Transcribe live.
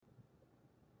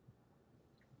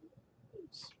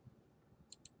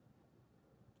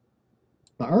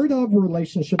The Art of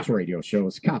Relationships radio show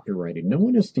is copyrighted. No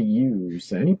one is to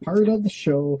use any part of the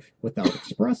show without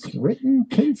express written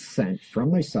consent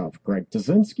from myself, Greg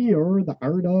Doesnt, or the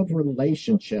Art of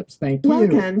Relationships. Thank you.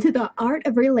 Welcome to the Art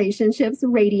of Relationships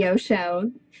radio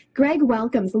show. Greg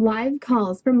welcomes live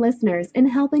calls from listeners in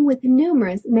helping with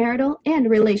numerous marital and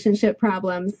relationship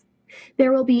problems.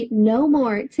 There will be no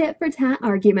more tit-for-tat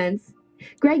arguments.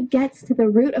 Greg gets to the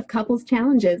root of couples'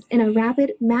 challenges in a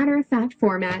rapid, matter-of-fact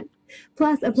format,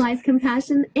 plus applies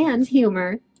compassion and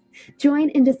humor. Join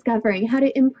in discovering how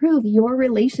to improve your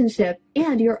relationship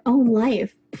and your own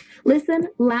life. Listen,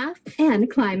 laugh, and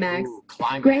climax.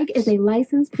 Greg is a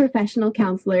licensed professional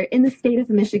counselor in the state of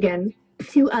Michigan.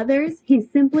 To others, he's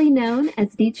simply known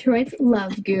as Detroit's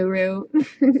love guru.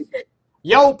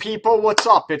 Yo, people, what's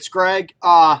up? It's Greg.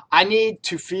 I need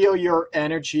to feel your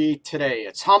energy today.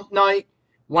 It's hump night.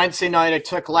 Wednesday night, I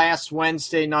took last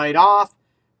Wednesday night off.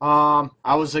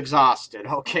 I was exhausted.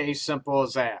 Okay, simple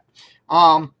as that.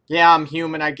 Yeah, I'm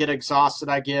human. I get exhausted.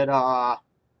 I get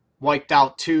wiped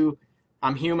out too.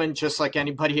 I'm human just like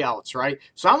anybody else, right?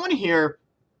 So I want to hear,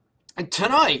 and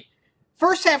tonight,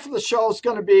 first half of the show is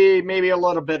going to be maybe a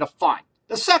little bit of fun.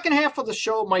 The second half of the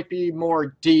show might be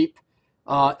more deep,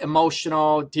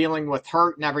 emotional, dealing with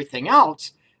hurt and everything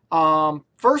else.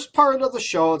 First part of the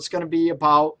show, it's going to be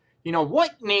about,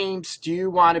 what names do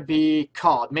you want to be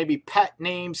called? Maybe pet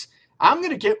names. I'm going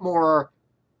to get more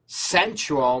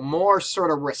sensual, more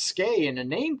sort of risque in the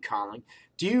name calling.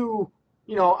 Do you,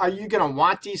 are you going to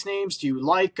want these names? Do you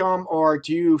like them? Or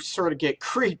do you sort of get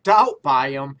creeped out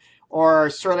by them? Or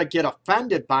sort of get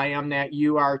offended by them that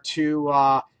you are too,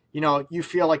 you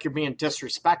feel like you're being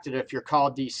disrespected if you're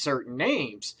called these certain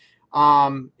names?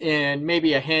 And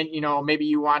maybe a hint, maybe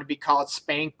you want to be called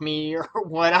Spank Me or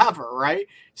whatever, right?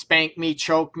 Spank me,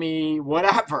 choke me,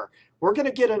 whatever. We're going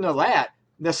to get into that.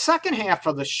 The second half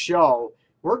of the show,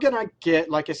 we're going to get,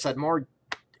 like I said, more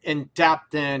in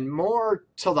depth and more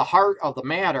to the heart of the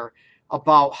matter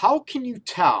about how can you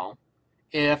tell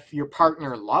if your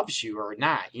partner loves you or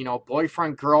not.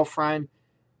 Boyfriend, girlfriend,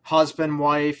 husband,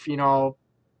 wife,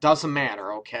 doesn't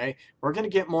matter, okay? We're going to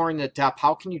get more into depth.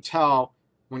 How can you tell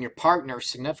when your partner,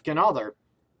 significant other,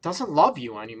 doesn't love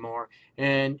you anymore?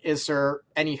 And is there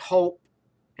any hope?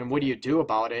 And what do you do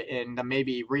about it? And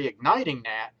maybe reigniting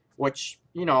that, which,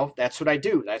 that's what I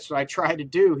do. That's what I try to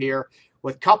do here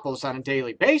with couples on a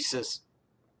daily basis.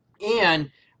 And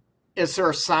is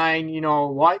there a sign,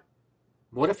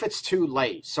 what if it's too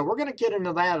late? So we're going to get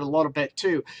into that a little bit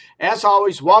too. As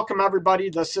always, welcome everybody.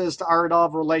 This is the Art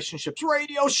of Relationships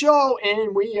radio show,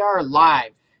 and we are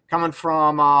live. Coming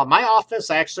from my office,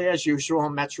 actually, as usual,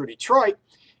 in Metro Detroit.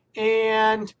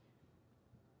 And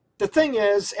the thing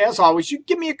is, as always, you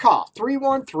give me a call,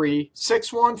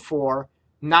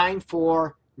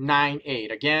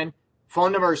 313-614-9498. Again,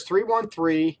 phone number is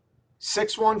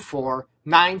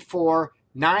 313-614-9498.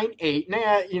 Now,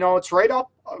 it's right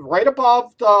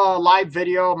above the live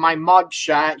video, my mug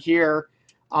shot here.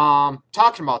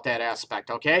 Talking about that aspect,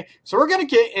 okay? So we're going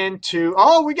to get into,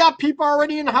 we got people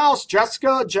already in the house.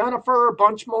 Jessica, Jennifer, a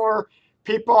bunch more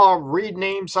people. I'll read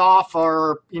names off,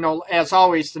 or, as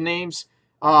always, the names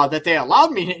that they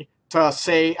allowed me to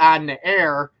say on the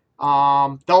air.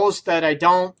 Those that I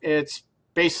don't, it's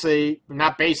basically,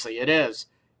 not basically, it is,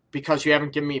 because you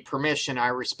haven't given me permission. I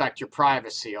respect your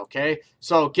privacy, okay?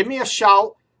 So give me a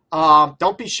shout.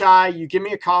 Don't be shy. You give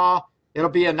me a call. It'll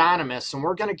be anonymous, and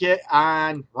we're going to get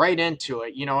on right into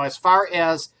it. As far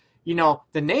as, the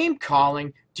name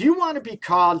calling, do you want to be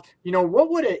called, what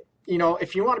would it,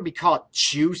 if you want to be called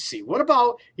juicy? What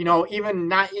about, even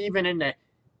not even in the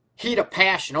heat of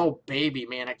passion? Oh, baby,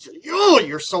 man,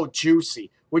 you're so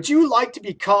juicy. Would you like to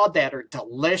be called that, or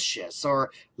delicious, or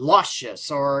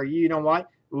luscious, or, what?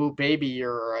 Ooh, baby,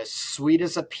 you're as sweet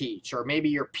as a peach, or maybe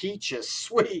your peach is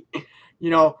sweet.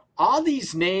 All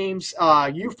these names,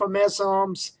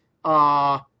 euphemisms,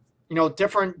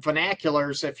 different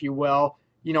vernaculars, if you will.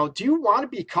 Do you want to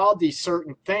be called these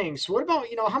certain things? What about,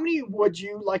 how many would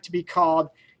you like to be called?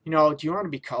 Do you want to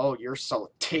be called, you're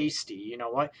so tasty,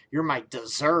 what? You're my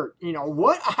dessert.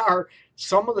 What are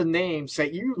some of the names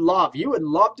that you love? You would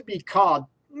love to be called.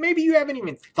 Maybe you haven't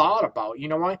even thought about,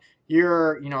 what?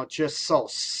 You're, just so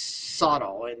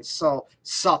subtle and so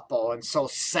supple and so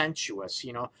sensuous,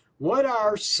 What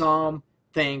are some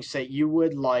things that you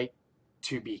would like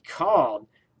to be called?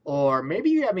 Or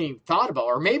maybe you haven't even thought about,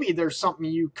 or maybe there's something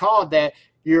you called that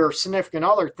your significant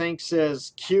other thinks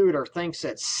is cute, or thinks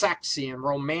it's sexy and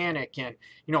romantic and,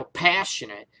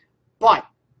 passionate. But,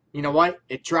 you know what?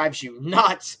 It drives you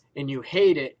nuts and you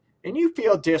hate it and you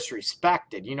feel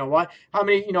disrespected. You know what? How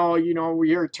many,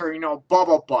 your turn,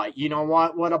 bubble butt. You know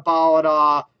what? What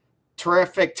about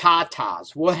terrific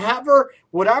tatas?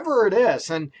 Whatever it is.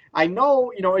 And I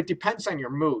know, it depends on your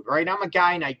mood, right? I'm a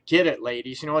guy and I get it,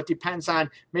 ladies. It depends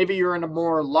on, maybe you're in a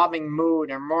more loving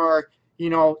mood and more,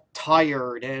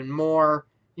 tired and more,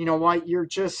 you're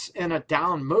just in a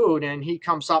down mood, and he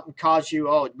comes up and calls you,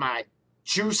 oh, my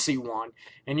juicy one,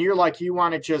 and you're like, you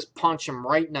want to just punch him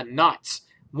right in the nuts.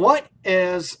 What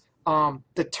is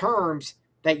the terms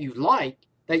that you'd like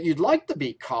to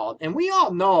be called? And we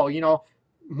all know,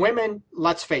 women,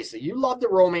 let's face it, you love the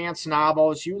romance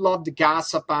novels, you love to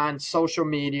gossip on social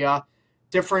media,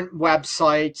 different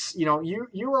websites,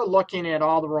 you are looking at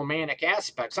all the romantic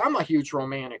aspects. I'm a huge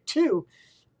romantic too,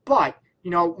 but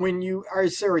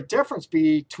is there a difference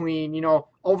between,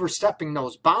 overstepping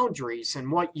those boundaries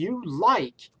and what you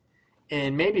like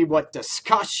and maybe what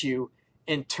disgusts you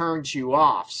and turns you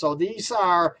off? So these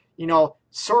are,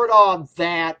 sort of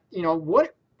that,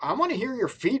 what I want to hear your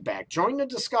feedback. Join the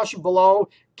discussion below.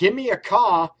 Give me a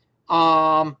call.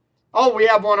 Oh, we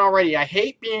have one already. I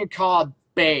hate being called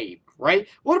babe, right?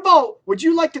 What about, would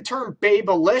you like the term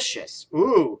babe-alicious?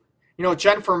 Ooh.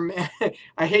 Jennifer,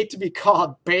 I hate to be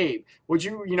called babe. Would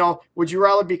you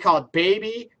rather be called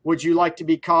baby? Would you like to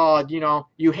be called,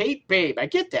 you hate babe? I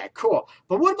get that. Cool.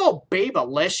 But what about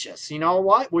babe-alicious? You know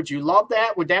what? Would you love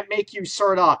that? Would that make you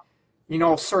sort of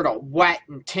wet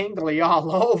and tingly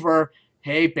all over?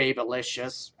 Hey,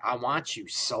 babe-alicious, I want you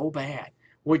so bad.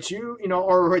 Would you,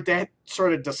 or would that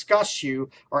sort of disgust you,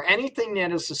 or anything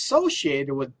that is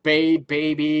associated with babe,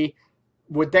 baby,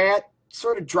 would that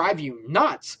sort of drive you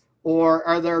nuts? Or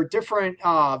are there different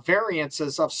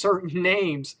variances of certain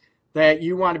names that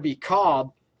you want to be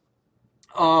called?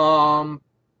 Or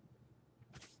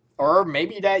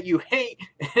maybe that you hate,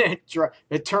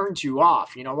 it turns you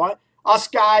off. You know what? Us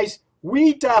guys,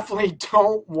 we definitely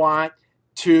don't want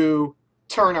to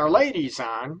turn our ladies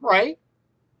on, right?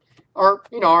 Or,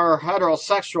 our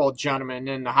heterosexual gentlemen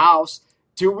in the house.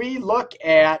 Do we look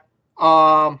at,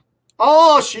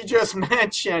 she just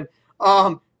mentioned,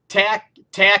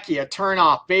 tacky, a turn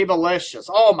off, babe-alicious.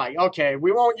 Oh my, okay,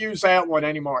 we won't use that one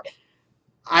anymore.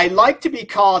 I like to be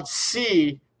called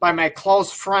C by my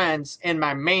close friends and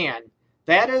my man.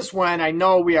 That is when I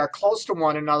know we are close to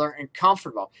one another and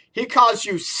comfortable. He calls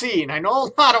you C, and I know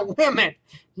a lot of women,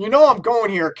 I'm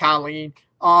going here, Colleen.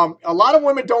 A lot of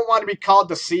women don't want to be called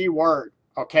the C word,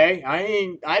 okay?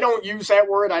 I don't use that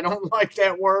word. I don't like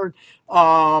that word.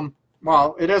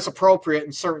 Well, it is appropriate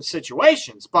in certain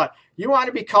situations, but you want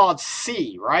to be called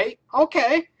C, right?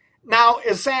 Okay. Now,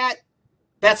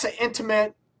 that's an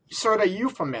intimate sort of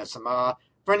euphemism,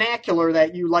 vernacular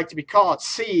that you like to be called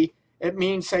C. It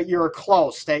means that you're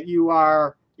close, that you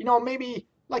are, maybe,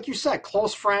 like you said,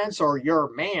 close friends or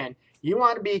your man. You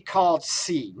want to be called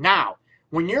C. Now,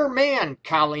 when you're a man,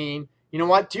 Colleen, you know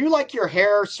what? Do you like your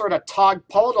hair sort of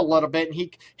pulled a little bit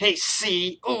and hey,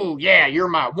 C, ooh, yeah, you're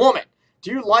my woman.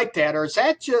 Do you like that, or is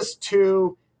that just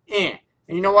too And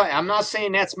you know what? I'm not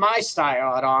saying that's my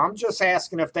style at all. I'm just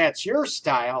asking if that's your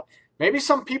style. Maybe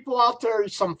some people out there,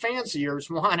 some fans of yours,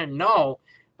 want to know.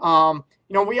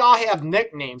 We all have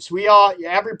nicknames.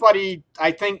 Everybody,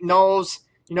 I think, knows,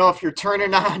 if you're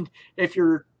turning on, if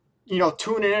you're,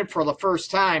 tuning in for the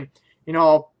first time,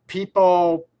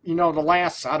 people, the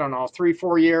last, I don't know,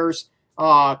 3-4 years,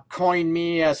 coined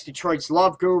me as Detroit's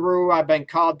love guru. I've been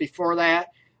called before that.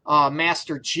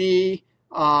 Master G.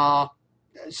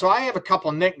 So I have a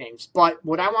couple nicknames, but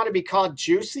would I want to be called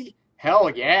Juicy?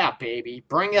 Hell yeah, baby.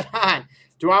 Bring it on.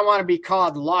 Do I want to be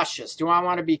called Luscious? Do I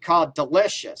want to be called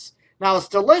Delicious? Now, is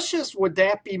delicious, would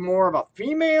that be more of a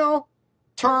female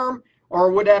term,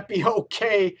 or would that be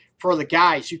okay for the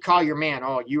guys? You call your man,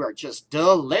 oh, you are just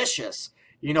delicious.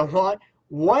 You know what?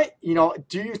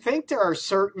 Do you think there are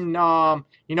certain,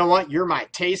 you're my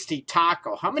tasty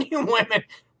taco? How many women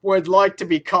would like to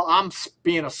be called? I'm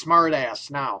being a smart ass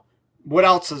now. What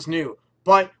else is new?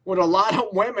 But would a lot of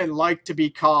women like to be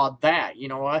called that? You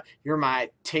know what? You're my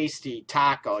tasty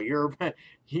taco. You're my,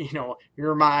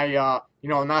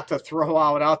 not to throw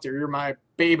out there. You're my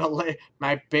babylicious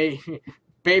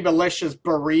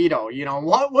burrito.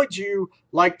 What would you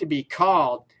like to be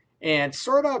called? And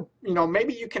sort of,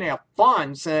 maybe you can have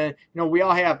fun. And, we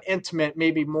all have intimate,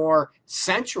 maybe more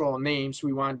sensual names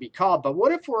we want to be called. But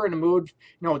what if we're in a mood,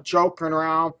 joking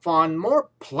around, fun,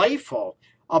 more playful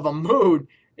of a mood?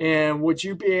 And would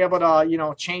you be able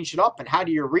to, change it up? And how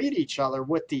do you read each other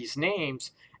with these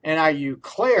names? And are you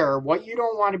clear what you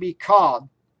don't want to be called?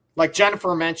 Like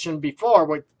Jennifer mentioned before,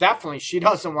 what definitely she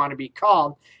doesn't want to be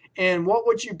called. And what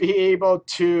would you be able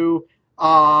to,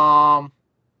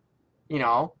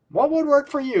 what would work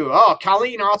for you? Oh,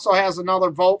 Colleen also has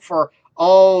another vote for,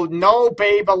 oh, no,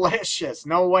 Babelicious.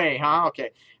 No way, huh?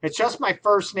 Okay. It's just my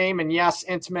first name, and yes,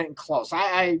 intimate and close.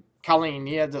 Colleen,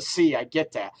 yeah, the C, I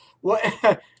get that. What,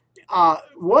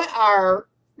 what are,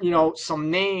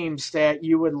 some names that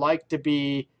you would like to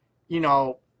be, you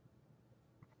know,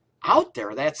 out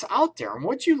there that's out there? And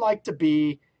would you like to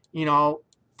be,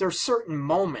 there's certain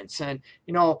moments and,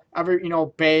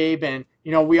 babe and,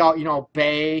 we all,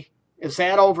 bae, is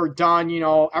that overdone?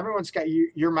 Everyone's got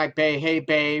you're my bae. Hey,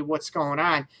 bae, what's going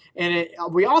on? And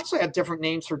we also have different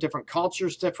names for different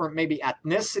cultures, different maybe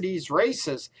ethnicities,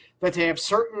 races, that they have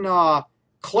certain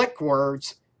click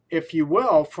words, if you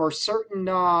will, for certain,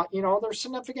 their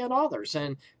significant others.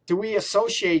 And do we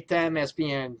associate them as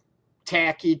being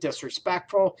tacky,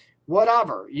 disrespectful,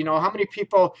 whatever? How many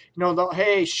people,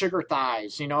 hey, sugar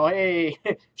thighs, hey,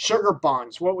 sugar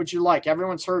buns, what would you like?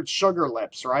 Everyone's heard sugar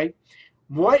lips, right?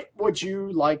 What would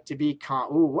you like to be?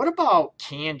 What about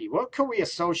candy? What could we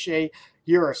associate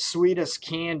your sweetest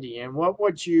candy? And what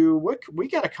we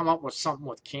got to come up with something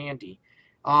with candy.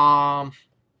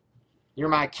 You're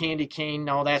my candy cane.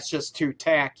 No, that's just too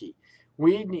tacky.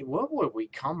 What would we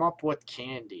come up with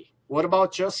candy? What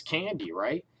about just candy,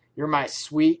 right? You're my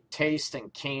sweet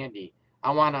tasting candy.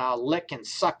 I want to lick and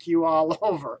suck you all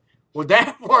over. Would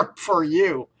that work for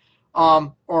you?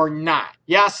 Or not?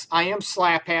 Yes, I am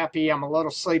slap happy. I'm a little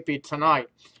sleepy tonight.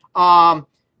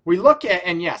 We look at,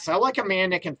 and yes, I like a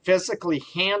man that can physically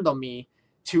handle me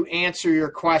to answer your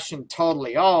question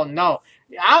totally. Oh, no.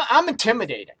 I'm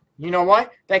intimidated. You know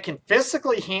what? That can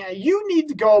physically handle. You need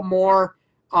to go more,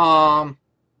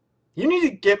 you need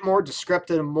to get more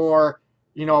descriptive and more,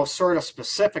 sort of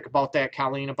specific about that,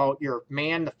 Colleen, about your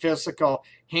man, the physical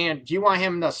hand. Do you want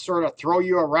him to sort of throw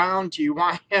you around? Do you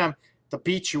want him to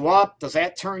beat you up? Does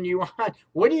that turn you on?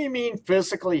 What do you mean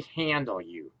physically handle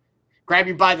you? Grab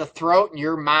you by the throat and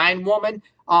you're mine, woman?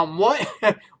 What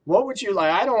what would you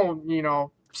like? I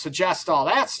don't, suggest all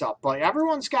that stuff, but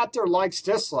everyone's got their likes,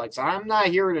 dislikes. I'm not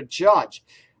here to judge.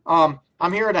 I'm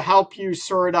here to help you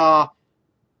sort of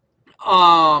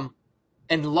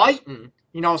enlighten,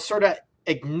 sort of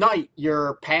ignite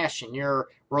your passion, your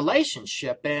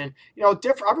relationship. And,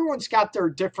 everyone's got their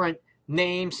different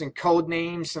names and code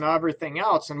names and everything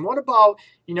else. And what about,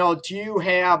 do you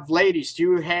have, ladies, do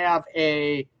you have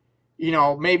a,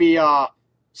 maybe a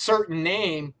certain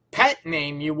name, pet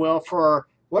name, you will, for,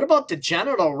 what about the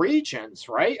genital regions,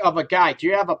 right, of a guy? Do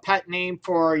you have a pet name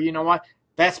for, what?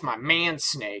 That's my man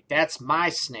snake. That's my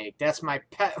snake. That's my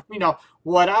pet,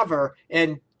 whatever.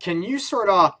 And can you sort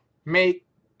of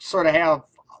have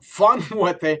fun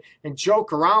with it and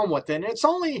joke around with it? And it's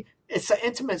an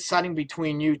intimate setting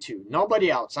between you two,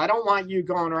 nobody else. I don't want you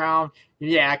going around,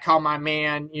 yeah, I call my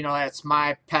man, that's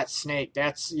my pet snake.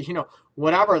 That's,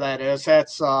 whatever that is.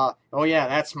 That's, oh yeah,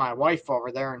 that's my wife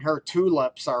over there and her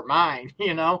tulips are mine,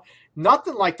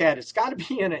 Nothing like that. It's got to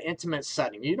be in an intimate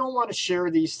setting. You don't want to share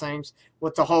these things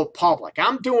with the whole public.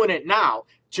 I'm doing it now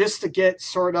just to get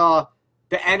sort of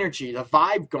the energy, the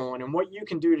vibe going, and what you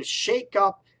can do to shake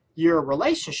up your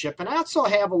relationship and also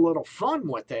have a little fun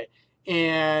with it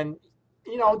and,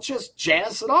 just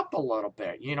jazz it up a little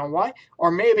bit. You know what?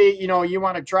 Or maybe, you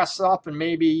want to dress up and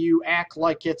maybe you act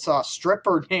like it's a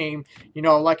stripper name,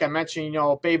 like I mentioned,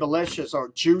 Babelicious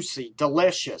or Juicy,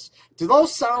 Delicious. Do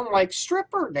those sound like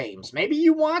stripper names? Maybe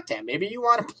you want that. Maybe you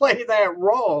want to play that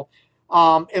role.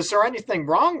 Is there anything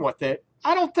wrong with it?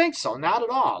 I don't think so. Not at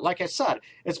all. Like I said,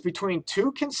 it's between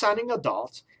two consenting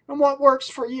adults and what works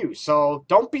for you. So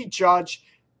don't be judged.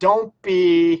 Don't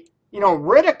be,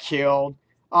 ridiculed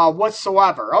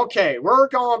whatsoever. Okay, we're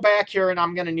going back here and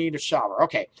I'm going to need a shower.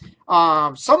 Okay.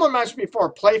 Someone mentioned before,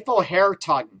 playful hair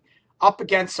tugging up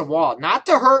against the wall. Not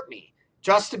to hurt me,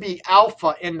 just to be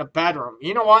alpha in the bedroom.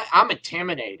 You know what? I'm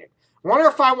intimidated. I wonder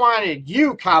if I wanted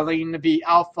you, Colleen, to be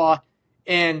alpha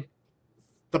in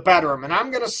the bedroom. And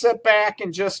I'm going to sit back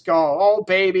and just go, oh,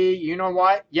 baby, you know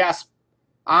what? Yes,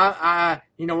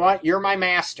 you know what? You're my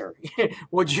master.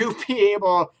 Would you be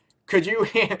able,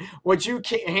 would you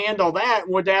handle that?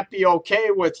 Would that be okay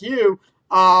with you?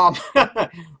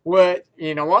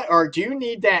 You know what? Or do you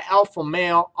need that alpha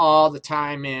male all the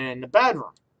time in the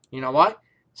bedroom? You know what?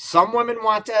 Some women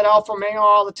want that alpha male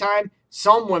all the time.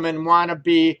 Some women want to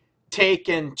be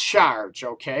taking charge,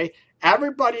 okay?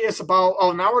 Everybody is about,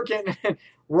 oh, now we're getting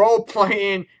role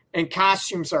playing and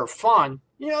costumes are fun.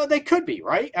 They could be,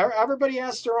 right? Everybody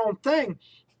has their own thing.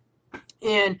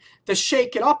 And to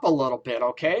shake it up a little bit,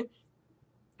 okay?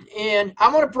 And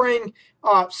I want to bring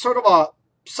sort of a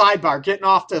sidebar, getting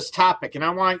off this topic, and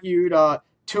I want you to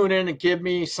tune in and give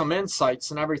me some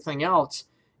insights and everything else.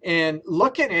 And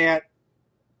looking at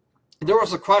there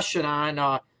was a question on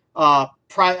on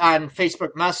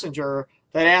Facebook Messenger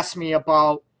that asked me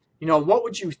about, what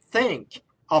would you think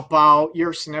about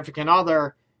your significant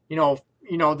other,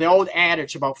 the old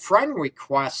adage about friend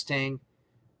requesting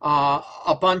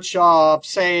a bunch of,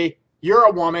 say, you're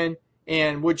a woman,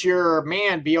 and would your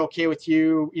man be okay with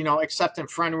you, accepting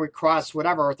friend requests,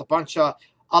 whatever, with a bunch of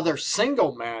other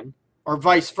single men, or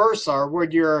vice versa? Or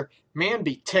would your man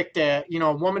be ticked at,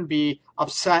 woman be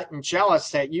upset and jealous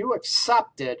that you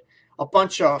accepted a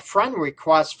bunch of friend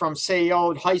requests from, say,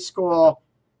 old high school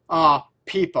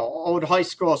people, old high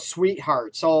school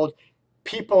sweethearts, old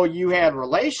people you had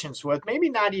relations with, maybe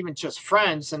not even just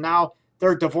friends, and now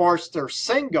they're divorced, they're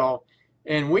single.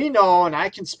 And we know, and I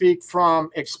can speak from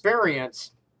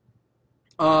experience,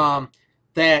 that,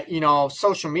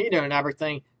 social media and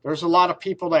everything, there's a lot of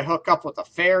people that hook up with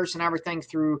affairs and everything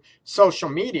through social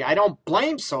media. I don't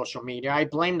blame social media. I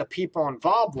blame the people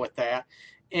involved with that.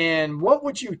 And what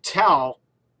would you tell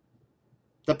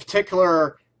the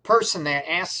particular person that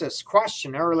asked this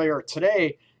question earlier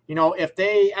today, if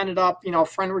they ended up,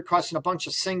 friend requesting a bunch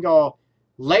of single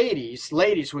ladies,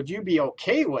 would you be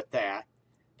okay with that?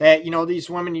 That, these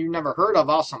women you never heard of,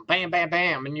 all some bam, bam,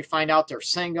 bam, and you find out they're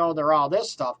single, they're all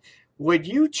this stuff. Would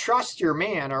you trust your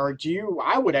man, or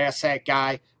I would ask that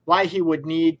guy why he would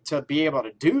need to be able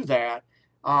to do that.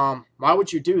 Why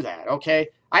would you do that? Okay.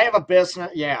 I have a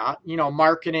business,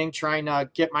 marketing, trying to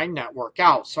get my network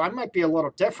out. So I might be a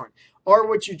little different. Or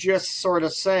would you just sort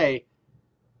of say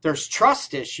there's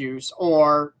trust issues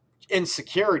or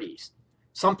insecurities?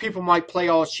 Some people might play,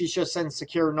 oh, she's just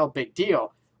insecure, no big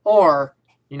deal. Or,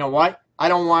 you know what? I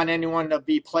don't want anyone to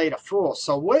be played a fool.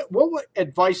 So what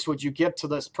advice would you give to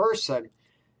this person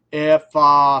if,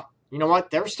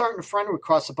 they're starting to friend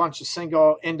request a bunch of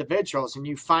single individuals, and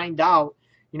you find out,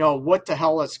 what the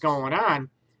hell is going on?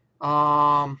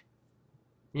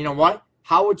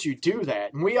 How would you do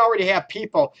that? And we already have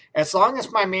people, as long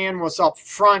as my man was up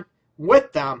front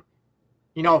with them,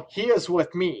 he is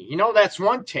with me. That's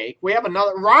one take. We have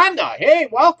another. Rhonda. Hey,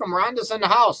 welcome. Rhonda's in the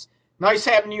house. Nice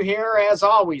having you here, as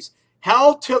always.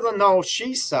 Hell to the no,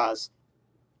 she says.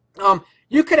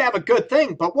 You could have a good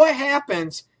thing, but what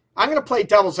happens, I'm going to play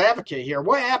devil's advocate here.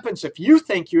 What happens if you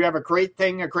think you have a great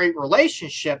thing, a great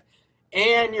relationship,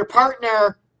 and your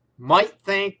partner might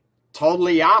think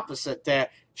totally opposite, that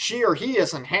she or he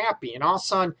isn't happy, and all of a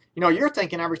sudden, you're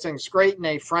thinking everything's great, and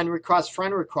they friend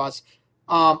request,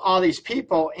 all these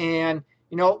people, and,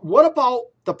 what about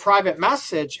the private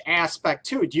message aspect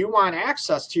too? Do you want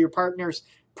access to your partner's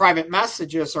private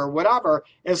messages or whatever?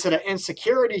 Is it an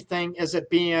insecurity thing? Is it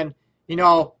being,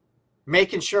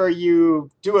 making sure you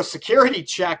do a security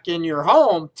check in your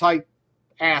home type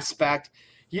aspect?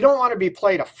 You don't want to be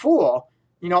played a fool.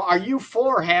 Are you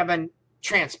for having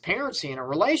transparency in a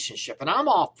relationship? And I'm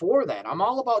all for that. I'm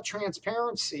all about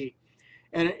transparency.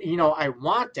 And, I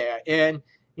want that. And,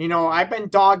 I've been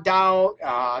dogged out.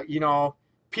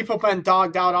 People have been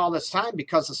dogged out all this time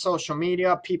because of social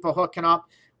media, people hooking up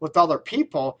with other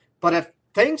people. But if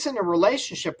things in a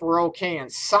relationship were okay and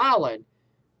solid,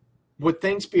 would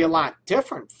things be a lot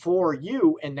different for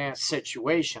you in that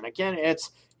situation? Again, it's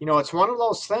one of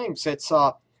those things. It's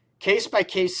a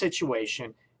case-by-case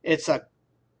situation. It's a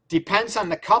depends on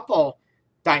the couple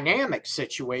dynamic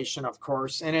situation, of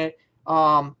course, and it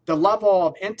the level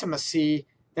of intimacy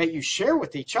that you share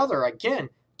with each other. Again,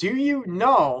 do you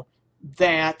know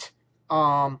that,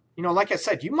 like I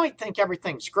said, you might think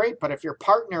everything's great, but if your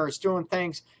partner is doing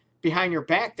things behind your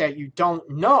back that you don't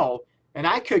know, and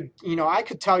I could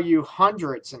tell you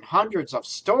hundreds and hundreds of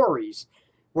stories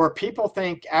where people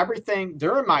think everything,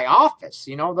 they're in my office,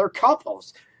 they're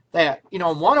couples that,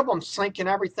 one of them's thinking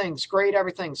everything's great,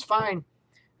 everything's fine,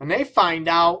 and they find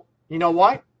out,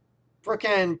 what?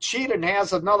 Frickin' cheated and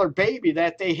has another baby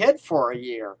that they hid for a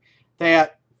year,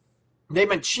 that they've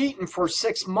been cheating for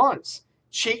 6 months,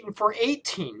 cheating for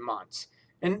 18 months,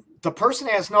 and the person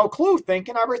has no clue,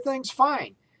 thinking everything's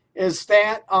fine. Is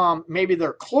that maybe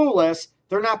they're clueless,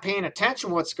 they're not paying attention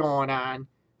to what's going on,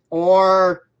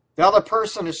 or the other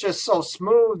person is just so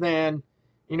smooth and,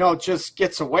 just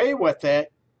gets away with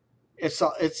it. It's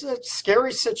a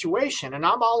scary situation, and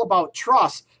I'm all about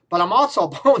trust, but I'm also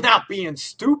about not being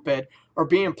stupid or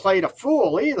being played a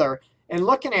fool either, and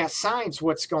looking at signs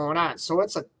what's going on. So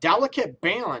it's a delicate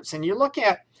balance, and you look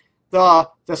at the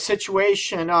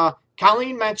situation.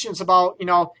 Colleen mentions about,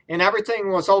 and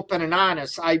everything was open and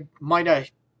honest. I might have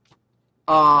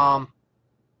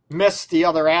missed the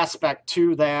other aspect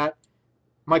to that.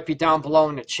 Might be down below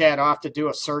in the chat. I'll have to do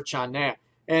a search on that.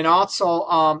 And also,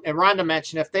 and Rhonda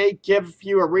mentioned, if they give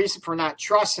you a reason for not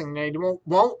trusting, they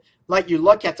won't let you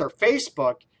look at their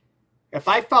Facebook, If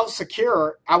I felt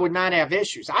secure, I would not have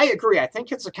issues. I agree. I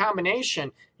think it's a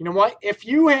combination. You know what? If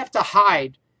you have to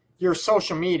hide your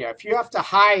social media, if you have to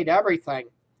hide everything,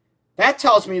 that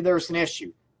tells me there's an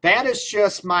issue. That is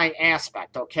just my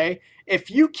aspect, okay?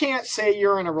 If you can't say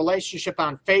you're in a relationship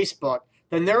on Facebook,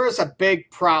 then there is a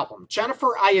big problem.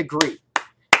 Jennifer, I agree.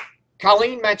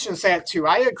 Colleen mentions that too.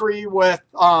 I agree with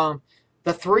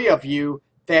the three of you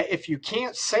that if you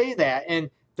can't say that, and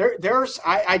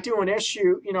I do an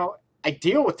issue, I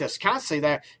deal with this constantly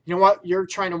that, you know what, you're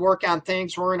trying to work on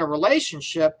things, we're in a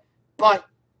relationship, but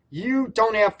you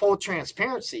don't have full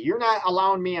transparency. You're not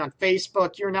allowing me on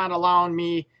Facebook. You're not allowing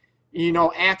me,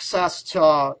 access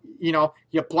to,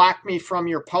 you block me from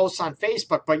your posts on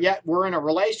Facebook, but yet we're in a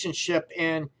relationship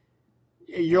and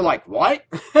you're like, what?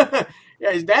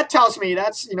 That tells me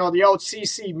that's, the old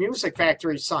CC Music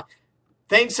Factory song.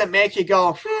 Things that make you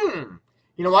go,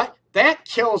 you know what? That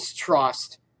kills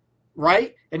trust,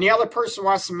 right? And the other person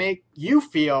wants to make you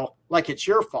feel like it's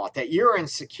your fault, that you're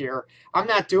insecure. I'm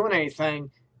not doing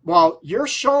anything. Well, you're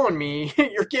showing me,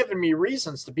 you're giving me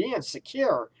reasons to be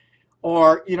insecure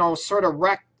or, sort of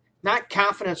not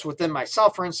confidence within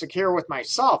myself or insecure with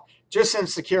myself, just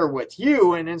insecure with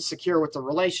you and insecure with the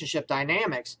relationship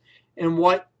dynamics and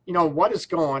what is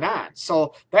going on.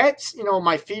 So that's,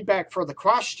 my feedback for the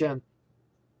question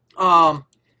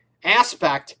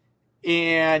aspect.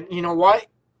 And you know what?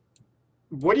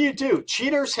 What do you do?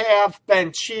 Cheaters have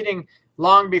been cheating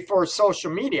long before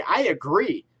social media. I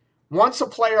agree. Once a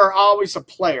player, always a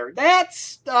player.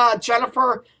 That's,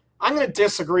 Jennifer, I'm going to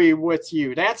disagree with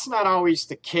you. That's not always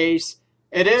the case.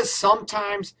 It is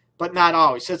sometimes, but not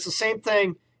always. It's the same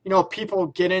thing, people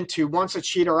get into. Once a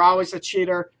cheater, always a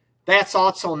cheater. That's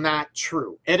also not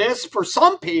true. It is for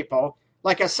some people,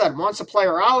 like I said, once a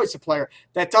player, always a player.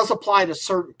 That does apply to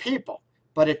certain people,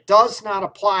 but it does not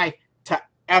apply to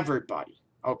everybody,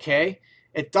 okay?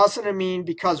 It doesn't mean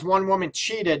because one woman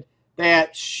cheated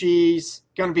that she's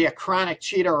going to be a chronic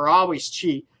cheater or always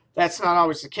cheat. That's not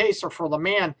always the case. Or for the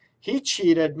man, he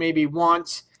cheated maybe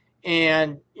once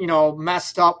and,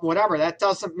 messed up, whatever. That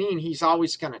doesn't mean he's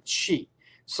always going to cheat.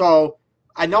 So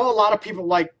I know a lot of people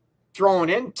like throwing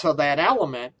into that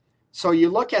element. So you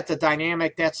look at the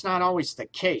dynamic, that's not always the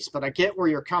case. But I get where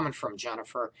you're coming from,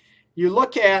 Jennifer. You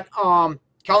look at,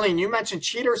 Colleen, you mentioned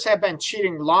cheaters have been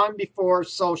cheating long before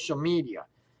social media.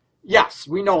 Yes,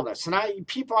 we know this. And I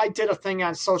did a thing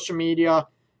on social media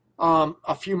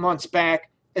a few months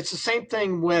back. It's the same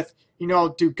thing with,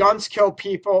 do guns kill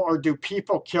people or do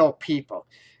people kill people?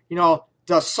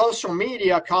 Does social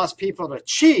media cause people to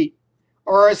cheat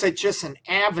or is it just an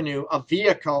avenue, a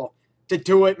vehicle to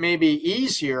do it maybe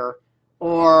easier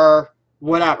or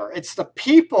whatever? It's the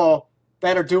people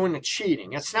that are doing the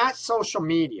cheating. It's not social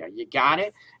media. You got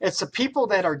it? It's the people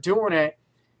that are doing it.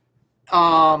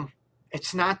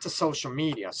 It's not the social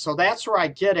media. So that's where I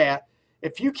get at.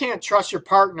 If you can't trust your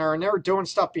partner and they're doing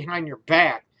stuff behind your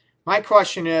back, my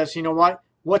question is, you know what?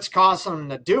 What's causing them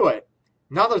to do it?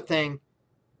 Another thing,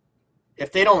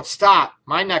 if they don't stop,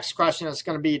 my next question is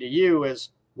going to be to you is,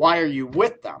 why are you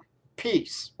with them?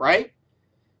 Peace, right?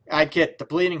 I get the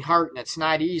bleeding heart and it's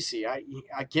not easy.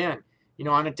 Again,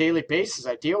 on a daily basis,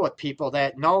 I deal with people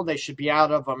that know they should be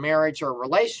out of a marriage or a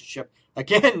relationship.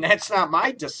 Again, that's not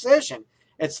my decision.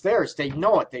 It's theirs. They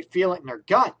know it. They feel it in their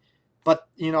gut. But,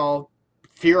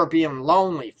 fear of being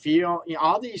lonely,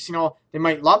 all these, they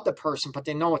might love the person, but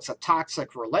they know it's a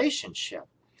toxic relationship.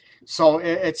 So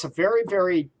it's a very,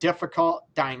 very difficult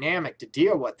dynamic to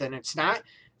deal with. And it's not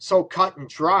so cut and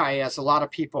dry as a lot of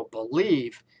people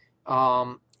believe.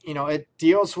 It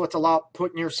deals with a lot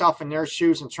putting yourself in their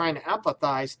shoes and trying to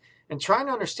empathize and trying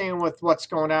to understand with what's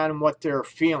going on and what they're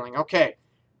feeling. Okay.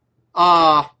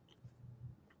 Colleen,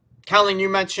 you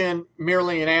mentioned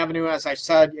merely an avenue. As I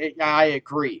said, I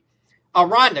agree.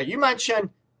 Rhonda, you mentioned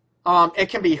it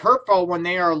can be hurtful when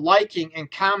they are liking and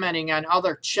commenting on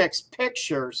other chicks'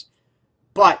 pictures,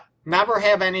 but never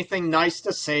have anything nice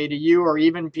to say to you or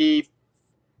even be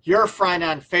your friend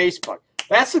on Facebook.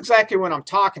 That's exactly what I'm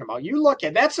talking about.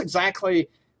 That's exactly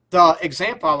the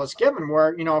example I was given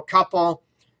where, a couple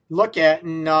look at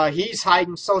and he's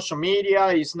hiding social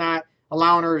media. He's not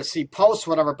allowing her to see posts,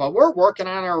 whatever, but we're working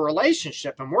on our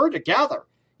relationship and we're together.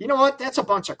 You know what? That's a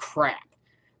bunch of crap.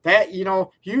 That,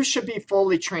 you should be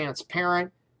fully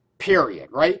transparent, period,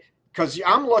 right? Because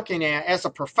I'm looking at, as a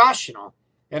professional,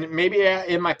 and maybe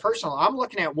in my personal, I'm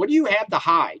looking at what do you have to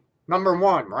hide? Number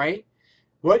one, right?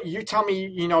 What you tell me,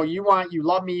 you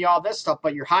love me, all this stuff,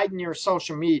 but you're hiding your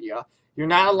social media. You're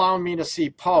not allowing me to see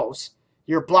posts.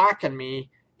 You're blocking me,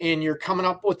 and you're coming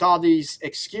up with all these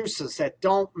excuses that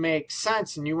don't make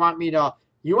sense, and you want me to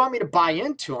buy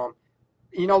into them.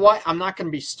 you know what? I'm not going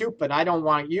to be stupid. I don't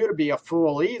want you to be a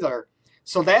fool either.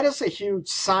 So that is a huge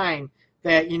sign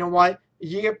that, you know what?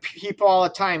 You get people all the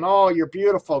time, oh, you're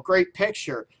beautiful, great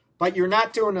picture, but you're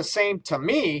not doing the same to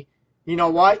me. You know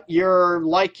what? You're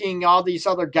liking all these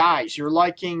other guys. You're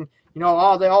liking,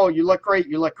 oh, you look great,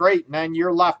 you look great. And then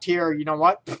you're left here, you know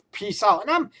what? Peace out.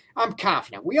 And I'm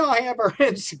confident. We all have our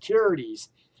insecurities,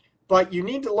 but you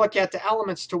need to look at the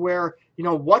elements to where,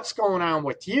 what's going on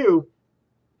with you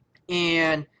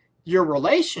and your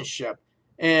relationship.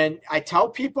 And I tell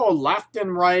people left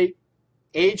and right,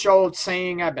 age old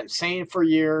saying I've been saying for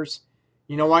years,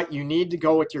 you know what? You need to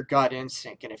go with your gut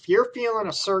instinct. And if you're feeling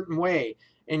a certain way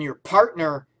and your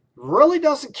partner really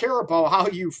doesn't care about how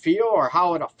you feel or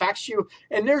how it affects you,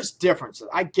 and there's differences.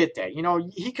 I get that.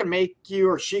 He can make you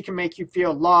or she can make you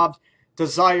feel loved,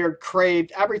 desired,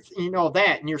 craved, everything,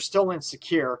 that, and you're still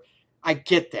insecure. I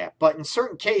get that. But in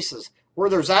certain cases where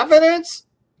there's evidence,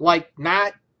 like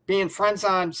not being friends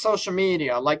on social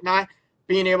media, like not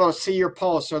being able to see your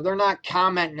posts, or they're not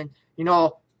commenting,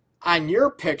 on your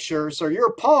pictures or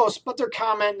your posts, but they're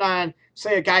commenting on,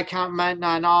 say, a guy commenting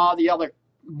on all the other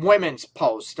women's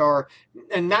posts,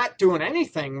 and not doing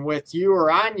anything with you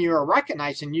or on you or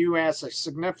recognizing you as a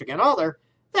significant other.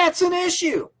 That's an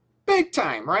issue, big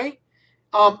time, right?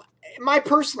 In my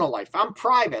personal life, I'm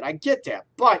private. I get that,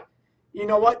 but you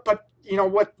know what? But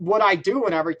what I do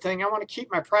and everything, I want to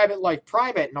keep my private life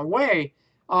private in a way,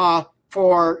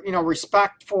 for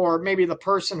respect for maybe the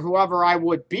person, whoever I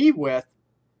would be with,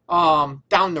 down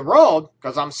the road,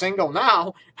 because I'm single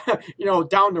now,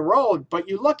 down the road. But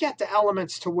you look at the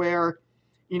elements to where,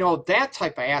 that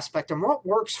type of aspect and what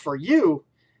works for you,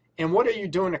 and what are you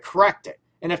doing to correct it.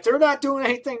 And if they're not doing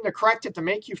anything to correct it to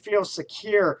make you feel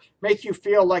secure, make you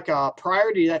feel like a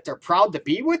priority, that they're proud to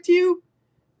be with you,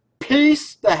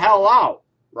 peace the hell out,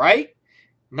 right?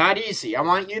 Not easy. I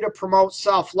want you to promote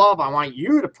self-love. I want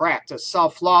you to practice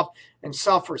self-love and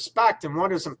self-respect and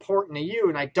what is important to you.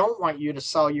 And I don't want you to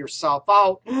sell yourself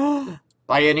out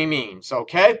by any means,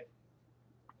 okay?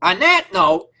 On that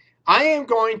note, I am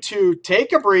going to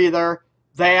take a breather.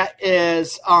 That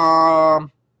is,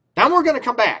 then we're going to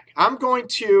come back. I'm going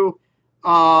to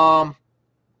come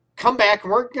back,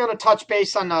 and we're going to touch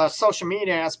base on the social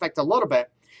media aspect a little bit.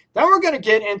 Then we're going to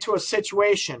get into a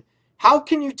situation. How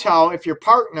can you tell if your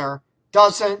partner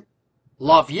doesn't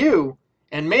love you?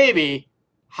 And maybe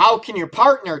how can your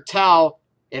partner tell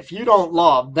if you don't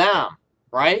love them,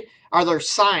 right? Are there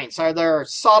signs? Are there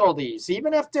subtleties?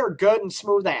 Even if they're good and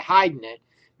smooth at hiding it,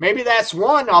 maybe that's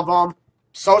one of them.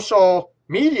 Social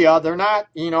media, they're not,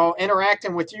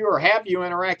 interacting with you or have you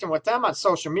interacting with them on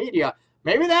social media.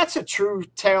 Maybe that's a true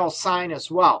tale sign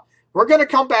as well. We're going to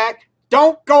come back.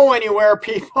 Don't go anywhere,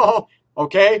 people.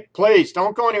 Okay? Please,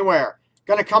 don't go anywhere.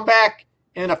 Going to come back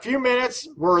in a few minutes.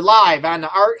 We're live on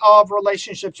the Art of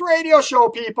Relationships radio show,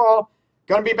 people.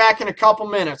 Going to be back in a couple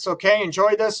minutes, okay?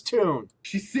 Enjoy this tune.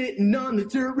 She's sitting on the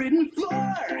dirt-ridden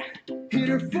floor in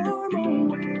her formal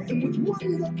wear, and with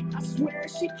one look, I swear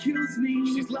she kills me.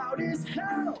 She's loud as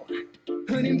hell,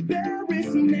 an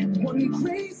embarrassment, one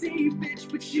crazy bitch,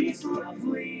 but she's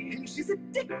lovely, and she's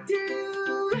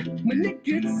addictive. My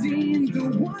nicotine, the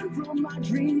one from my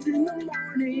dreams in the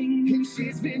morning, and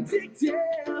she's vindictive.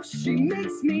 She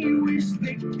makes me wish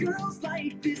that girls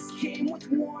like this came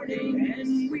with warning,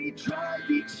 and we drive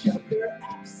each other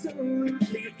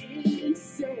absolutely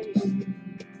insane.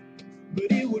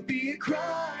 But it would be a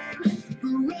crime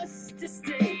for us to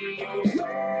stay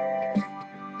away.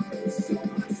 So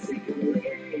I secretly,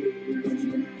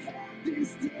 when I have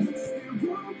this dance,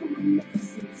 they're all from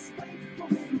us and spiteful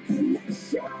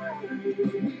connection.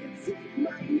 We'll take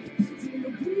my hand and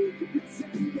we can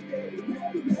pretend that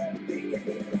there'll never be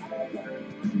any other.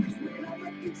 Cause when I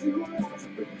look into her eyes, I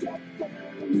forget them.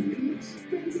 And when she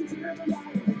spins into the light,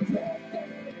 I regret them.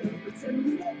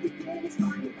 Pretend that everything is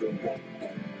fine and correct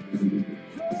them.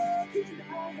 How can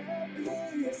I have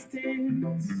this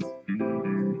dance?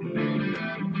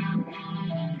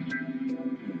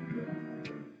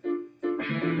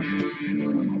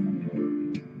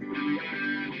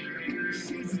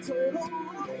 She's a total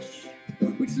rush,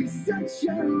 but she's such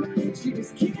a rush. She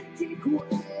just can't keep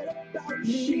quiet about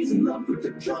me. She's in love with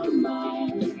the drama,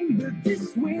 but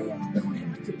this way I don't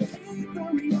have to pay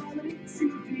for reality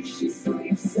TV. She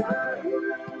sleeps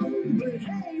around, but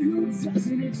hey, who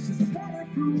doesn't? It's just better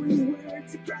for when we're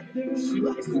together. She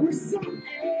likes to herself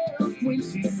else when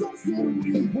she says that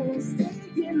we won't stay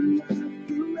in love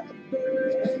forever,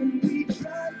 and we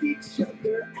drive each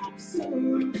other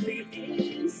absolutely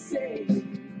insane.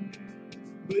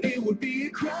 But it would be a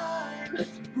crime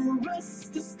for us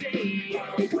to stay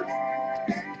away.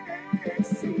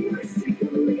 So I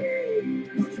secretly,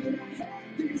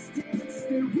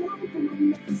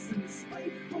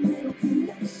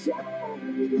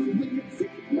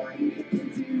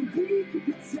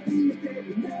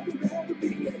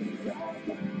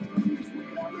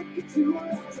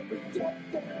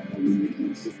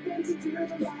 turn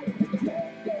the light on the gray.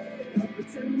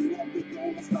 Pretend that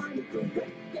everything is fine and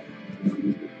correct.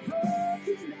 How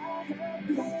can I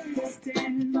have this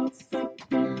dance?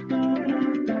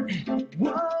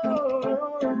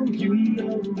 Whoa, you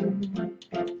know,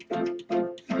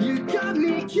 you got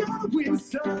me going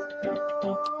so.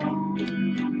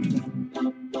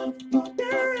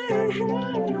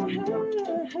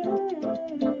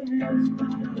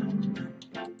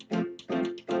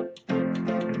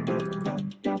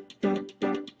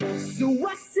 So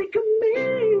I say, come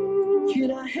in.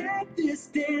 Can I have this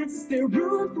dance? Is there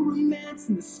room for romance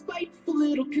in this spiteful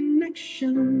little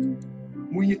connection?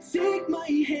 Will you take my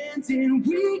hand and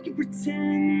we can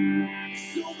pretend?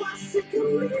 So I say,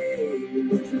 come in.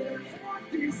 Can I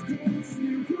have this dance? Is there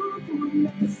room for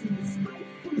romance in this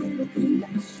spiteful little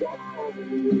connection?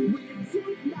 Will you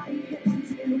take my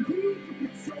hand and we can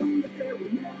pretend that there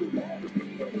will never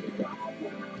be any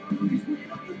problem? 'Cause when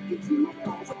I look into my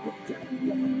eyes, I pretend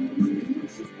that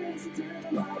she's facing to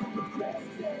the light of the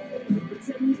present.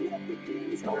 Pretend that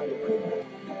everything is fine.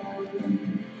 How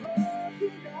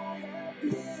can I have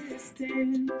this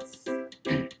dance?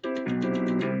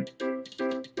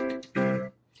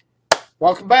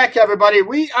 Welcome back, everybody.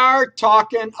 We are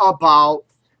talking about,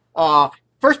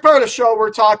 first part of the show, we're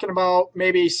talking about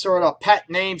maybe sort of pet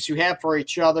names you have for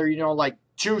each other, you know, like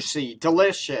juicy,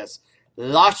 delicious,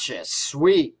 luscious,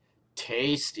 sweet,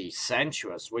 tasty,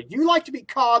 sensuous. Would you like to be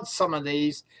called some of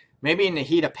these, maybe in the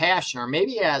heat of passion, or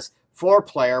maybe as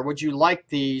foreplayer? Would you like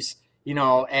these, you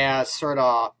know, as sort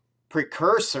of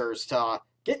precursors to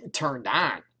getting turned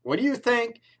on? What do you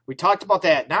think? We talked about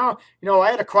that. Now, you know, I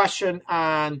had a question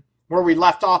on where we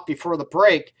left off before the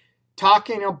break,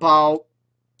 talking about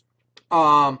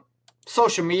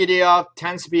social media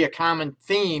tends to be a common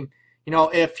theme. You know,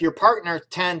 if your partner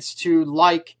tends to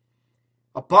like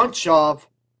a bunch of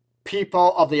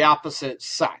people of the opposite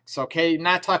sex, okay?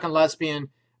 Not talking lesbian,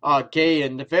 gay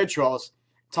individuals,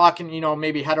 talking, you know,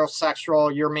 maybe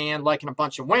heterosexual, your man liking a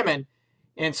bunch of women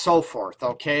and so forth,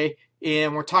 okay?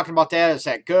 And we're talking about that. Is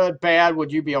that good, bad?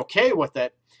 Would you be okay with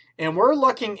it? And we're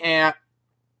looking at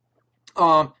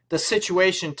the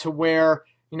situation to where,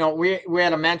 you know, we had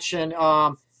to mention,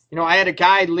 you know, I had a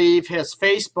guy leave his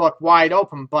Facebook wide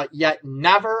open, but yet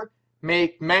never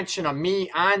make mention of me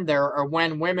on there or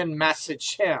when women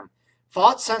message him.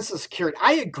 False sense of security.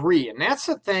 I agree. And that's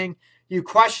the thing you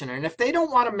question. And if they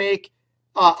don't want to make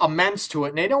amends to it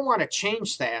and they don't want to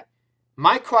change that,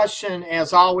 my question,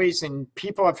 as always, and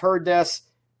people have heard this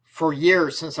for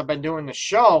years since I've been doing the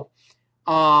show,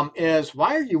 is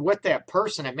why are you with that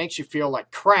person that makes you feel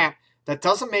like crap, that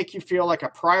doesn't make you feel like a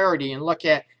priority, and look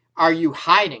at, are you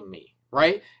hiding me,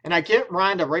 right? And I get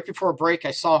Rhonda, right before break,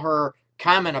 I saw her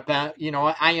comment about, you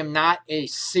know, I am not a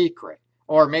secret,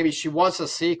 or maybe she was a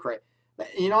secret.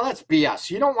 You know, that's BS.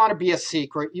 You don't want to be a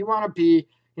secret. You want to be,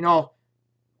 you know,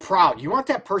 proud. You want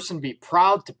that person to be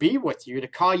proud to be with you, to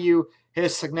call you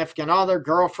his significant other,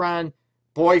 girlfriend,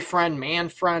 boyfriend, man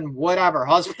friend, whatever,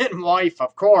 husband, wife,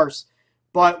 of course.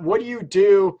 But what do you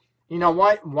do? You know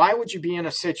what? Why would you be in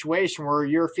a situation where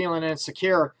you're feeling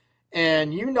insecure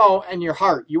and you know in your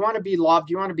heart you want to be loved,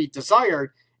 you want to be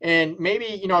desired, and maybe,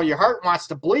 you know, your heart wants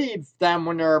to believe them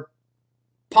when they're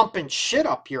pumping shit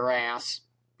up your ass.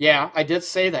 Yeah, I did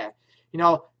say that. You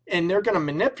know, and they're going to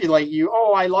manipulate you.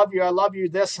 Oh, I love you,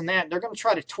 this and that. They're going to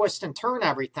try to twist and turn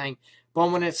everything. But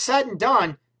when it's said and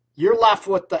done, you're left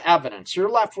with the evidence.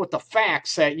 You're left with the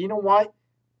facts that, you know what?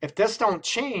 If this don't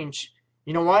change,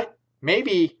 you know what?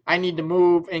 Maybe I need to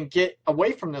move and get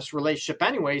away from this relationship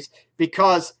anyways,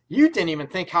 because you didn't even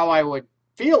think how I would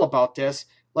feel about this.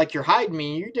 Like, you're hiding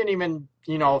me. You didn't even,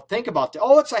 you know, think about it.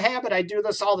 Oh, it's a habit. I do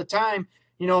this all the time.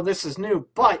 You know, this is new.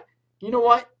 But you know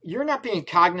what? You're not being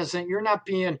cognizant. You're not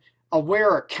being aware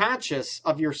or conscious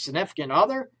of your significant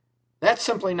other. That's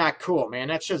simply not cool, man.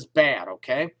 That's just bad,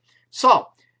 okay? So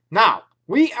now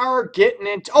we are getting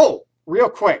into, oh, real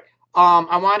quick.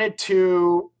 I wanted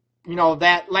to, you know,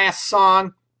 that last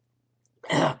song,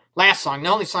 the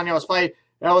only song that was played,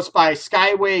 that was by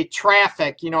Skyway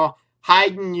Traffic, you know,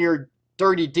 hiding your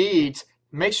dirty deeds.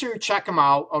 Make sure you check them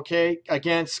out, okay?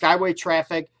 Again, Skyway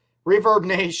Traffic, Reverb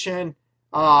Nation,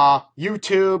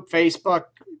 YouTube, Facebook,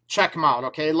 check them out,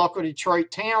 okay? Local Detroit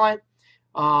talent,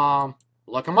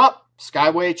 look them up,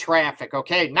 Skyway Traffic,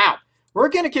 okay? Now, we're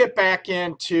going to get back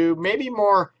into maybe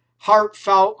more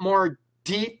heartfelt, more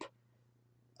deep,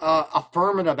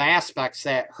 affirmative aspects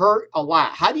that hurt a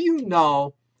lot. How do you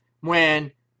know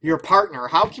when your partner,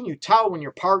 how can you tell when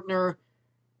your partner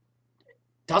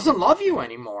doesn't love you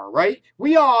anymore, right?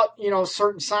 We all, you know,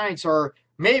 certain signs, or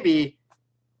maybe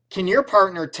can your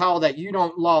partner tell that you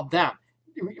don't love them?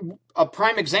 a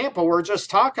prime example, we're just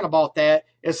talking about that,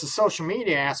 is the social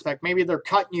media aspect. Maybe they're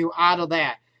cutting you out of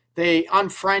that. They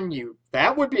unfriend you.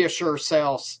 That would be a sure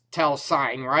tell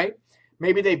sign, right?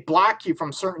 Maybe they block you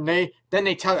from certain, then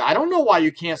they tell you, I don't know why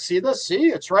you can't see this. See,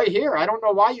 it's right here. I don't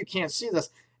know why you can't see this.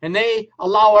 And they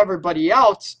allow everybody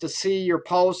else to see your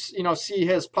posts, see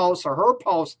his posts or her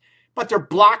posts, but they're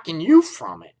blocking you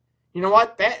from it. You know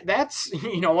what? That's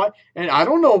you know what? And I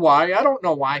don't know why. I don't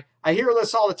know why. I hear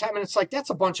this all the time, and it's like,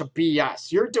 that's a bunch of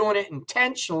BS. You're doing it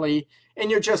intentionally, and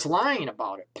you're just lying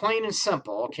about it, plain and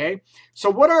simple, okay? So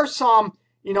what are some,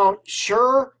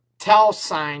 sure tell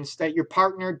signs that your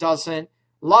partner doesn't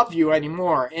love you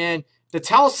anymore? And the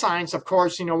tell signs, of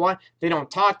course, you know what? They don't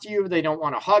talk to you. They don't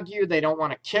want to hug you. They don't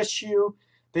want to kiss you.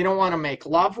 They don't want to make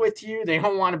love with you. They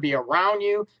don't want to be around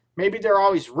you. Maybe they're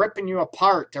always ripping you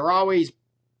apart. They're always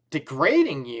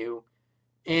degrading you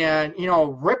and,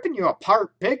 ripping you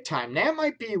apart big time. That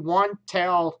might be one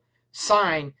tell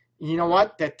sign,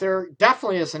 that there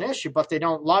definitely is an issue, but they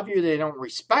don't love you. They don't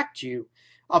respect you,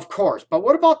 of course. But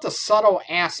what about the subtle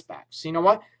aspects? You know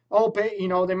what? Oh,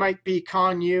 they might be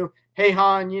calling you, hey,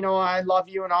 hon, I love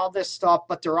you and all this stuff,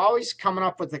 but they're always coming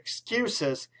up with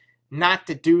excuses not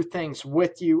to do things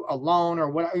with you alone or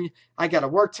what. I got to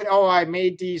work today. Oh, I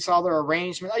made these other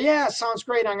arrangements. Oh, yeah, sounds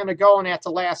great. I'm going to go. And at the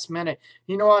last minute,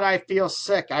 you know what? I feel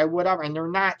sick. Whatever. And they're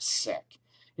not sick.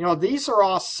 These are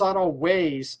all subtle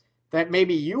ways that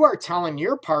maybe you are telling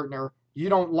your partner you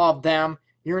don't love them.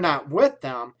 You're not with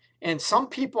them. And some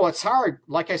people, it's hard.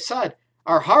 Like I said,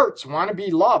 our hearts want to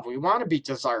be loved. We want to be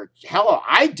desired. Hello,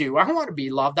 I do. I want to be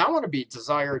loved. I want to be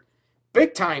desired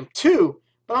big time too.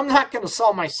 But I'm not going to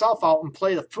sell myself out and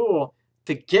play the fool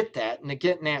to get that and to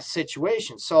get in that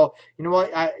situation. So, you know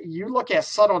what? You look at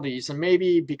subtleties, and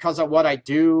maybe because of what I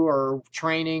do or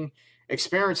training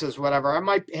experiences, whatever, I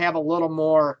might have a little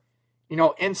more,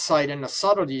 insight into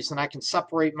subtleties, and I can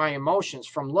separate my emotions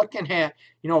from looking at,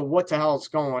 what the hell is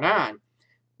going on.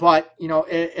 But,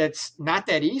 it's not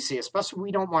that easy, especially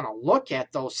we don't want to look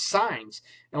at those signs.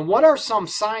 And what are some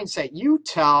signs that you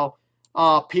tell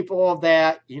people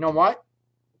that,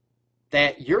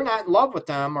 that you're not in love with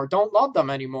them or don't love them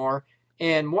anymore?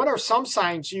 And what are some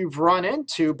signs you've run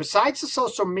into besides the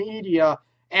social media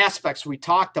aspects we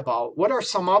talked about? What are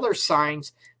some other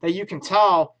signs that you can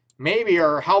tell maybe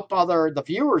or help the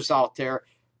viewers out there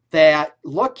that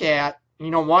look at,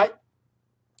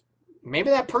 maybe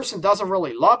that person doesn't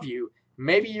really love you.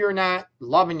 Maybe you're not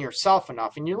loving yourself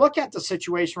enough. And you look at the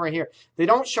situation right here. They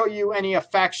don't show you any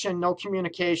affection, no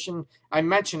communication. I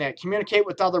mentioned that. Communicate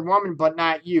with other women, but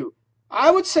not you. I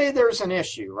would say there's an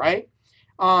issue, right?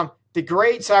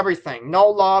 Degrades everything. No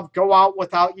love, go out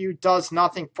without you, does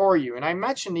nothing for you. And I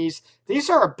mentioned these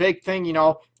are a big thing,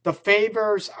 the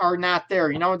favors are not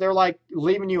there. They're like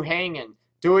leaving you hanging.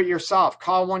 Do it yourself.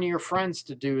 Call one of your friends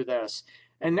to do this.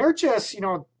 And they're just,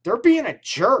 they're being a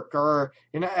jerk, or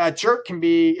a jerk can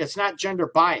be, it's not gender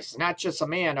biased. It's not just a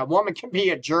man. A woman can be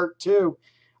a jerk too.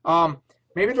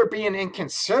 Maybe they're being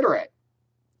inconsiderate.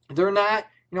 They're not,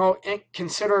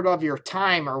 considerate of your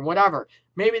time or whatever.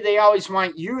 Maybe they always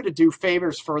want you to do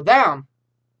favors for them,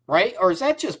 right? Or is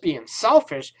that just being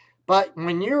selfish? But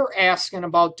when you're asking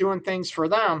about doing things for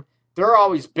them, they're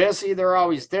always busy. They're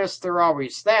always this. They're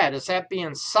always that. Is that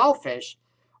being selfish?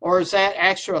 Or is that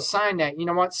actually a sign that,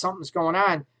 something's going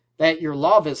on, that your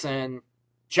love is in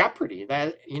jeopardy,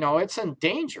 that, it's in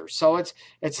danger? So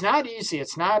it's not easy.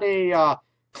 It's not a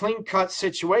clean-cut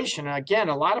situation. And again,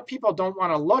 a lot of people don't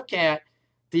want to look at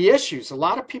the issues. A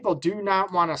lot of people do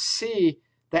not want to see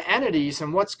the entities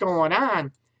and what's going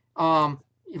on.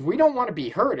 We don't want to be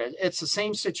hurt. It's the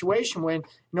same situation when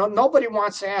nobody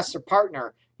wants to ask their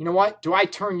partner, you know what, do I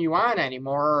turn you on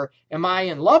anymore? Or am I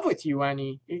in love with you are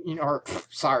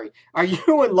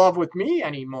you in love with me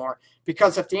anymore?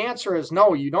 Because if the answer is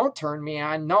no, you don't turn me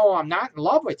on, no, I'm not in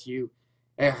love with you,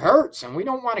 it hurts, and we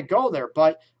don't want to go there.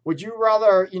 But would you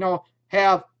rather,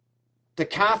 have the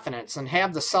confidence and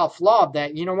have the self-love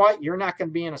that, you're not going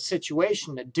to be in a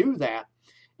situation to do that?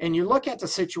 And you look at the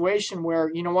situation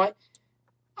where,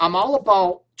 I'm all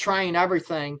about trying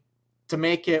everything to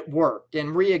make it work and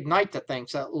reignite the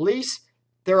things. At least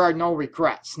there are no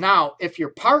regrets. Now, if your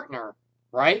partner,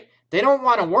 right, they don't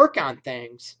want to work on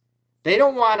things, they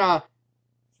don't want to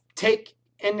take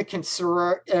into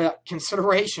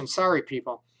consideration,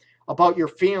 people, about your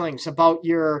feelings, about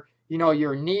your,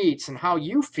 your needs and how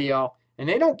you feel, and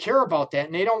they don't care about that,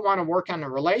 and they don't want to work on the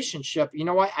relationship,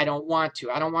 I don't want to.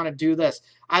 I don't want to do this.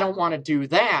 I don't want to do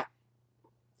that.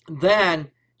 Then,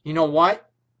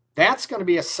 that's going to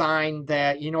be a sign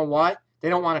that, they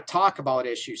don't want to talk about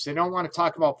issues. They don't want to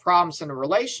talk about problems in a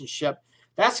relationship.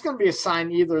 That's going to be a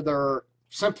sign either they're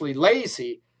simply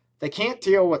lazy, they can't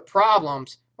deal with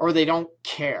problems, or they don't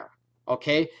care.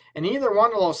 Okay? In either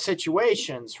one of those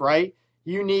situations, right,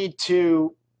 you need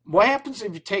to, what happens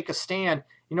if you take a stand?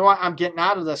 You know what, I'm getting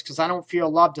out of this because I don't feel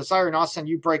love, desire, and all of a sudden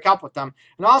you break up with them,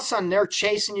 and all of a sudden they're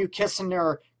chasing you, kissing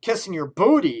your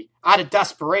booty out of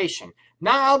desperation.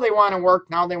 Now they want to work,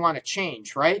 now they want to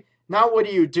change, right? Now what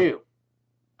do?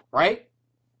 Right?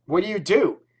 What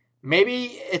do? Maybe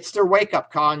it's their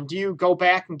wake-up call, and do you go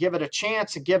back and give it a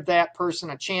chance and give that person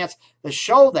a chance to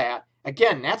show that?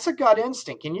 Again, that's a gut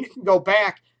instinct, and you can go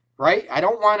back, right? I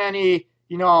don't want any,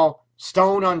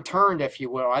 stone unturned, if you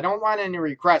will. I don't want any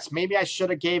regrets. Maybe I should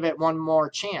have gave it one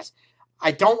more chance.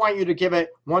 I don't want you to give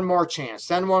it one more chance,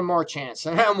 then one more chance,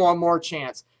 and then one more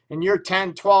chance. And you're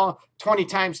 10, 12, 20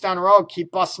 times down the road,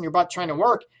 keep busting your butt trying to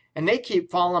work, and they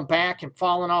keep falling back and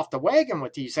falling off the wagon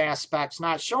with these aspects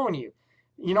not showing you.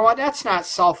 You know what? That's not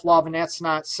self-love, and that's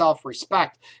not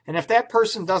self-respect. And if that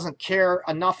person doesn't care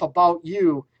enough about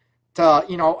you to,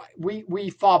 we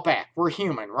fall back. We're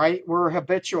human, right? We're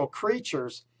habitual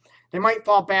creatures. They might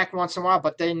fall back once in a while,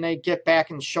 but then they get back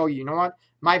and show you, you know what?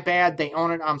 My bad. They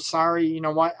own it. I'm sorry. You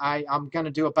know what? I'm going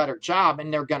to do a better job,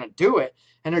 and they're going to do it,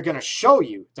 and they're going to show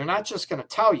you. They're not just going to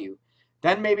tell you.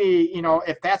 Then maybe,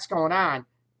 if that's going on,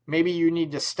 maybe you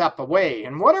need to step away.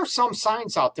 And what are some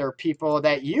signs out there, people,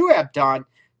 that you have done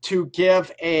to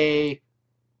give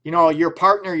your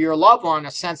partner, your loved one,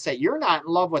 a sense that you're not in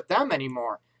love with them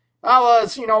anymore? I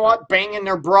was, banging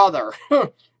their brother.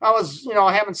 I was,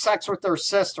 having sex with their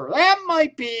sister. That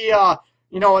might be,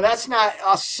 that's not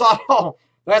a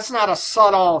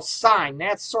subtle sign.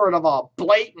 That's sort of a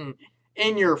blatant,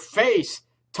 in your face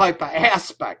type of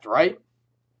aspect, right?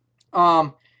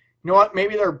 You know what?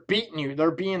 Maybe they're beating you. They're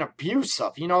being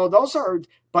abusive.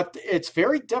 But it's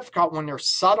very difficult when there's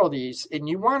subtleties, and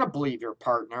you want to believe your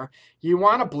partner. You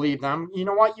want to believe them. You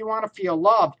know what? You want to feel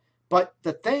loved. But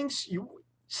the things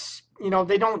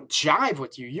they don't jive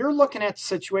with you. You're looking at the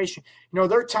situation.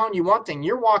 They're telling you one thing.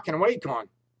 You're walking away going,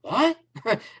 what?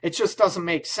 It just doesn't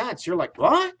make sense. You're like,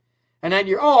 what? And then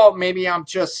maybe I'm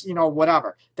just,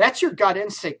 whatever. That's your gut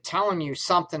instinct telling you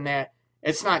something that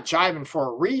it's not jiving for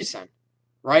a reason,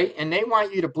 right? And they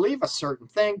want you to believe a certain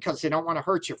thing because they don't want to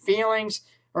hurt your feelings,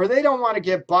 or they don't want to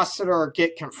get busted or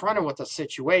get confronted with a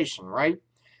situation, right?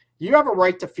 You have a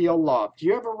right to feel loved.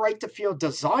 You have a right to feel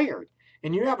desired.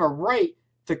 And you have a right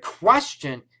to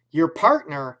question your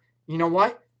partner,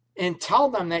 and tell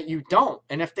them that you don't.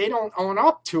 And if they don't own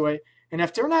up to it, and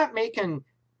if they're not making,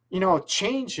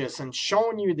 changes and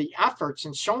showing you the efforts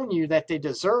and showing you that they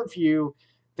deserve you,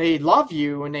 they love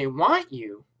you, and they want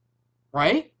you,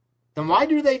 right? Then why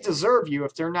do they deserve you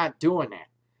if they're not doing that?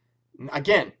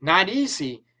 Again, not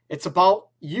easy. It's about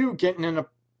you getting in a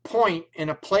point, in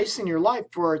a place in your life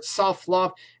where it's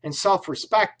self-love and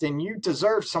self-respect, and you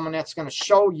deserve someone that's going to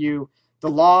show you the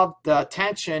love, the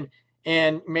attention,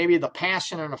 and maybe the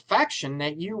passion and affection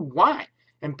that you want,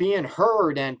 and being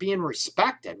heard and being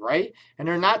respected, right? And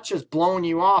they're not just blowing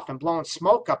you off and blowing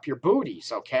smoke up your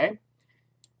booties, okay?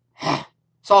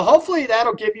 So hopefully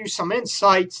that'll give you some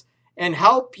insights and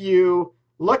help you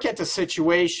look at the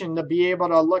situation, to be able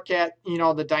to look at,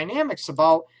 the dynamics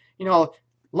about,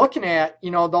 looking at,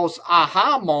 those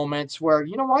aha moments where,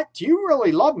 you know what, do you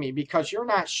really love me? Because you're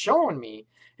not showing me.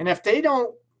 And if they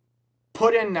don't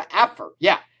put in the effort,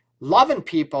 loving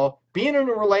people, being in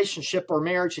a relationship or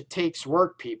marriage, it takes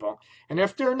work, people. And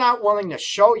if they're not willing to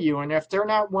show you, and if they're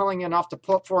not willing enough to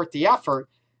put forth the effort,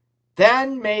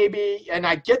 then maybe, and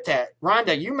I get that.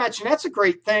 Rhonda, you mentioned, that's a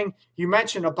great thing you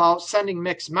mentioned about sending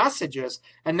mixed messages.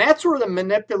 And that's where the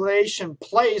manipulation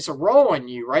plays a role in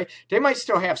you, right? They might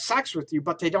still have sex with you,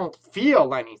 but they don't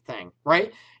feel anything,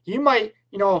 right? You might,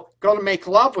 go to make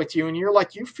love with you, and you're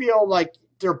like, you feel like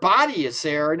their body is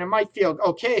there, and it might feel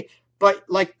okay, but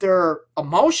like their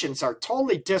emotions are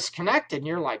totally disconnected. And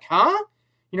you're like, huh?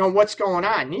 What's going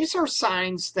on? These are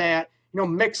signs that,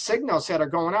 mixed signals that are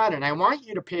going on. And I want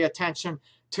you to pay attention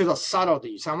to the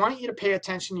subtleties. I want you to pay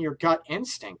attention to your gut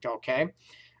instinct, okay?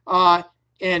 And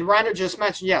Rhonda just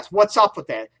mentioned, yes, what's up with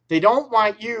that? They don't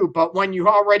want you, but when you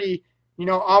already,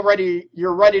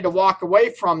 you're ready to walk away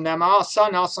from them, all of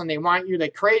a sudden they want you, they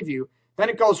crave you, then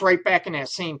it goes right back in that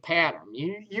same pattern.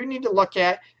 You need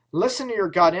to listen to your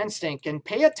gut instinct and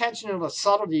pay attention to the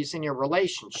subtleties in your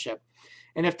relationship.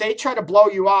 And if they try to blow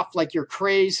you off like you're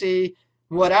crazy,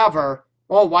 whatever,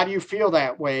 why do you feel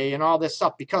that way and all this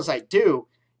stuff? Because I do.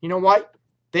 You know what?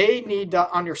 They need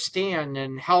to understand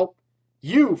and help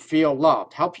you feel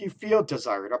loved, help you feel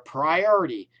desired, a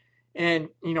priority. And,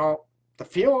 to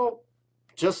feel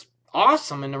just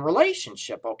awesome in a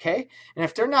relationship, okay? And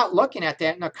if they're not looking at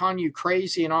that and they're calling you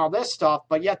crazy and all this stuff,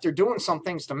 but yet they're doing some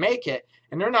things to make it,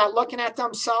 and they're not looking at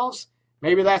themselves,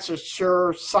 maybe that's a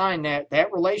sure sign that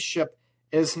that relationship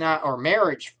is not, or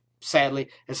marriage, sadly,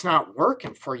 is not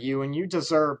working for you, and you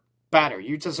deserve better.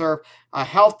 You deserve a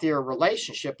healthier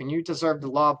relationship, and you deserve the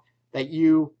love that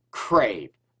you crave.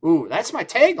 Ooh, that's my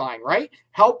tagline, right?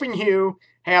 Helping you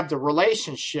have the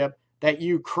relationship that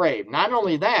you crave. Not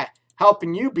only that,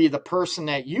 helping you be the person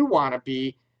that you want to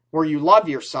be, where you love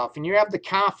yourself and you have the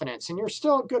confidence and you're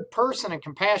still a good person and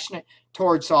compassionate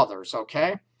towards others,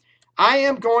 okay? I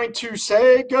am going to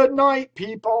say good night,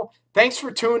 people. Thanks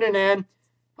for tuning in.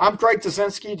 I'm Greg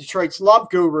Doesnt, Detroit's Love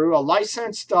Guru, a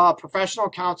licensed professional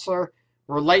counselor,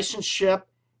 relationship,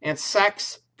 and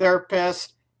sex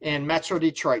therapist in Metro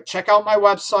Detroit. Check out my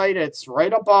website. It's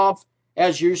right above,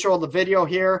 as usual, the video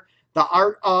here,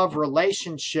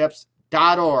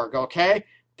 theartofrelationships.org, okay?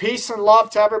 Peace and love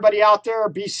to everybody out there.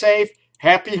 Be safe.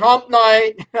 Happy hump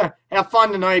night. Have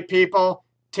fun tonight, people.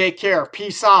 Take care.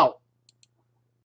 Peace out.